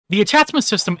The attachment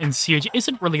system in Siege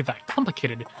isn't really that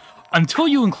complicated, until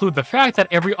you include the fact that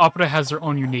every operator has their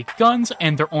own unique guns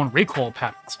and their own recoil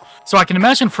patterns. So I can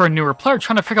imagine for a newer player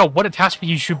trying to figure out what attachment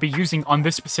you should be using on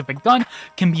this specific gun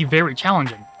can be very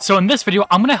challenging. So in this video,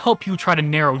 I'm going to help you try to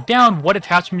narrow down what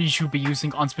attachment you should be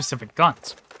using on specific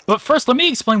guns. But first, let me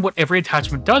explain what every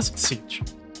attachment does in Siege.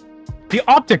 The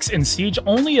optics in Siege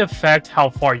only affect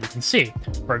how far you can see.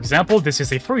 For example, this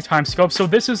is a 3x scope, so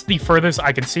this is the furthest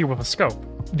I can see with a scope.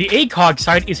 The ACOG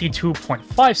sight is a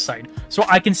 2.5 sight, so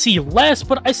I can see less,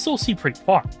 but I still see pretty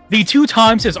far. The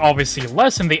 2x is obviously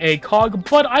less than the ACOG,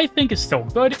 but I think it's still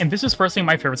good, and this is personally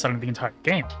my favorite sight in the entire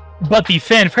game. But the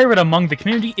fan favorite among the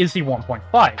community is the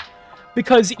 1.5.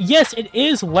 Because yes, it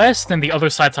is less than the other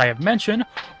sights I have mentioned,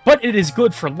 but it is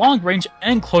good for long range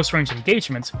and close range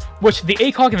engagements, which the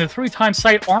ACOG and the 3x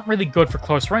sight aren't really good for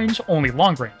close range, only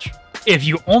long range. If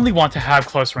you only want to have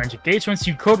close range engagements,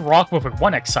 you could rock with a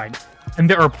 1x sight, and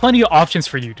there are plenty of options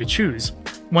for you to choose.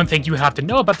 One thing you have to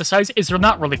know about the sights is they're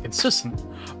not really consistent.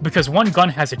 Because one gun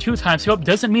has a 2x scope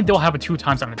doesn't mean they'll have a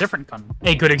 2x on a different gun.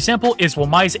 A good example is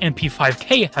Wamai's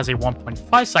MP5K has a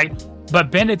 1.5 sight, but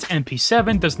Bandit's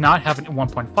MP7 does not have a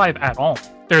 1.5 at all.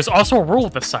 There's also a rule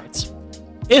with the sights.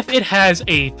 If it has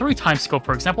a 3x scope,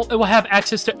 for example, it will have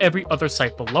access to every other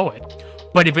sight below it.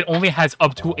 But if it only has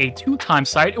up to a 2x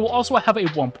sight, it will also have a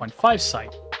 1.5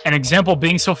 sight. An example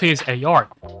being Sophia's AR.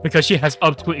 Because she has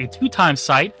up to a 2x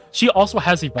sight, she also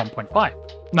has a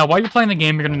 1.5. Now, while you're playing the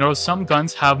game, you're going to notice some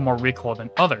guns have more recoil than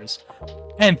others.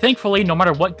 And thankfully, no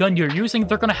matter what gun you're using,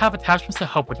 they're going to have attachments to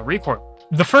help with the recoil.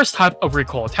 The first type of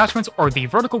recoil attachments are the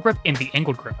vertical grip and the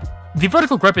angled grip. The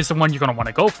vertical grip is the one you're going to want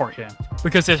to go for here,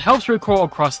 because it helps recoil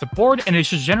across the board and it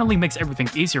just generally makes everything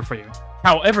easier for you.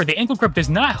 However, the angled grip does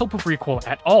not help with recoil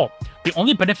at all. The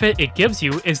only benefit it gives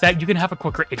you is that you can have a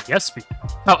quicker ADS speed.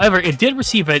 However, it did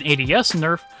receive an ADS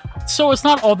nerf, so it's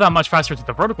not all that much faster to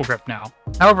the vertical grip now.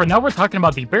 However, now we're talking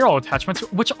about the barrel attachments,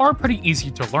 which are pretty easy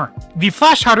to learn. The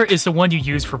flash hider is the one you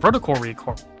use for vertical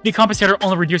recoil. The compensator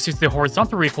only reduces the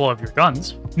horizontal recoil of your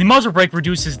guns. The muzzle brake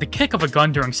reduces the kick of a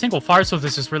gun during single fire, so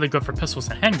this is really good for pistols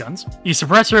and handguns. The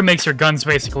suppressor makes your guns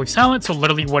basically silent, so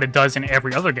literally what it does in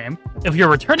every other game. If you're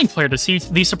a returning player to Siege,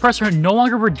 the suppressor no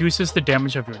longer reduces the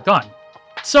damage of your gun.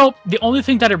 So, the only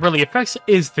thing that it really affects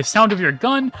is the sound of your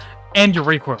gun and your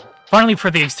recoil. Finally, for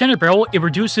the extended barrel, it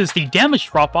reduces the damage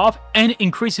drop-off and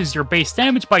increases your base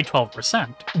damage by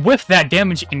 12%. With that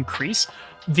damage increase,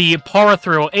 the Para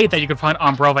 308 that you can find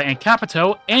on Brava and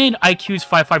Capito, and IQ's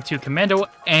 552 Commando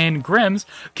and Grims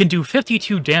can do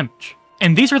 52 damage.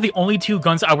 And these are the only two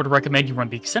guns I would recommend you run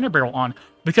the extended barrel on,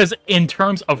 because in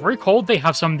terms of recoil, they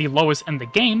have some of the lowest in the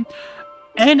game,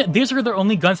 and these are the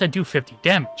only guns that do 50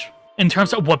 damage. In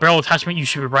terms of what barrel attachment you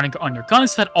should be running on your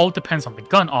guns, that all depends on the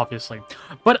gun, obviously.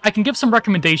 But I can give some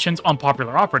recommendations on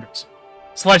popular operators.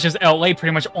 Sledge's LA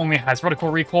pretty much only has vertical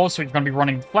recoil, so you're going to be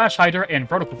running flash hider and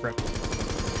vertical grip.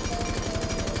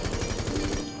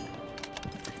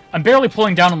 I'm barely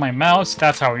pulling down on my mouse,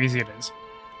 that's how easy it is.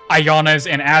 Iana's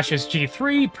and Ash's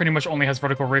G3 pretty much only has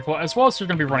vertical recoil as well, so you're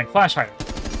going to be running flash hider.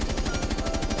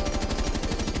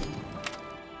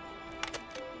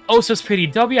 Osa's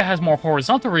PDW has more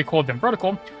horizontal recoil than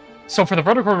vertical, so for the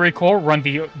vertical recoil, run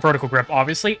the vertical grip,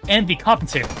 obviously, and the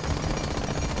compensator.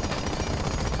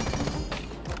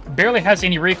 Barely has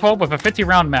any recoil with a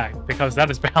 50-round mag, because that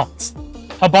is balanced.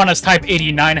 Habana's Type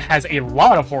 89 has a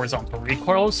lot of horizontal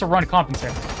recoil, so run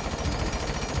compensator.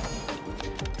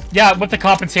 Yeah, with the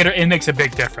compensator, it makes a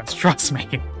big difference, trust me.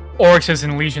 Oryx's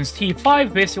and Legion's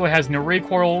T5 basically has no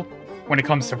recoil when it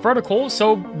comes to vertical,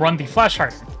 so run the flash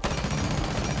hider.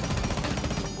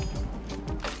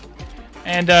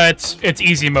 And it's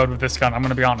easy mode with this gun, I'm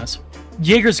gonna be honest.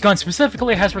 Jaeger's gun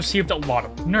specifically has received a lot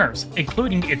of nerfs,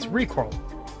 including its recoil.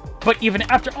 But even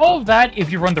after all of that,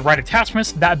 if you run the right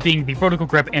attachments, that being the vertical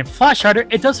grip and flash hider,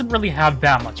 it doesn't really have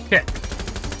that much kick.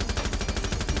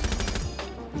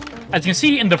 As you can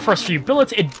see in the first few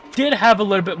billets, it did have a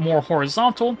little bit more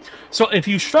horizontal, so if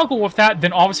you struggle with that,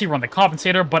 then obviously run the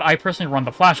compensator, but I personally run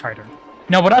the flash hider.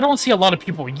 Now, what I don't see a lot of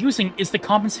people using is the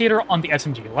compensator on the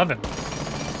SMG-11.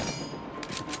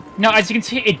 Now, as you can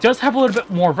see, it does have a little bit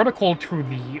more vertical to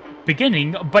the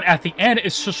beginning, but at the end,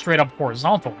 it's just straight up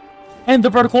horizontal. And the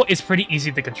vertical is pretty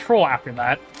easy to control after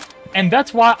that. And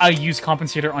that's why I use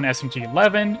compensator on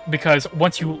SMG-11, because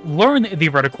once you learn the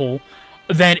vertical,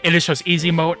 then it is just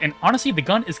easy mode, and honestly, the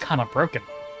gun is kind of broken.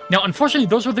 Now, unfortunately,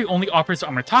 those are the only operators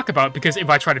I'm going to talk about, because if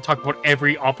I try to talk about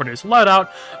every operator's loadout,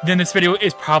 then this video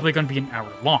is probably going to be an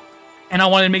hour long. And I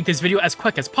wanted to make this video as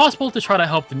quick as possible to try to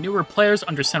help the newer players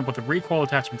understand what the recoil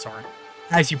attachments are.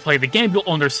 As you play the game, you'll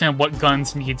understand what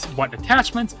guns needs what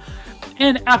attachments,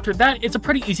 and after that, it's a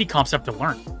pretty easy concept to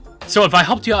learn. So if I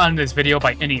helped you out in this video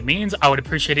by any means, I would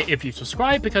appreciate it if you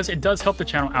subscribe because it does help the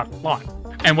channel out a lot.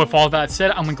 And with all that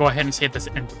said, I'm going to go ahead and say this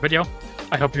in the video.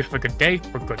 I hope you have a good day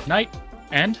or good night,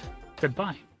 and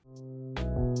goodbye.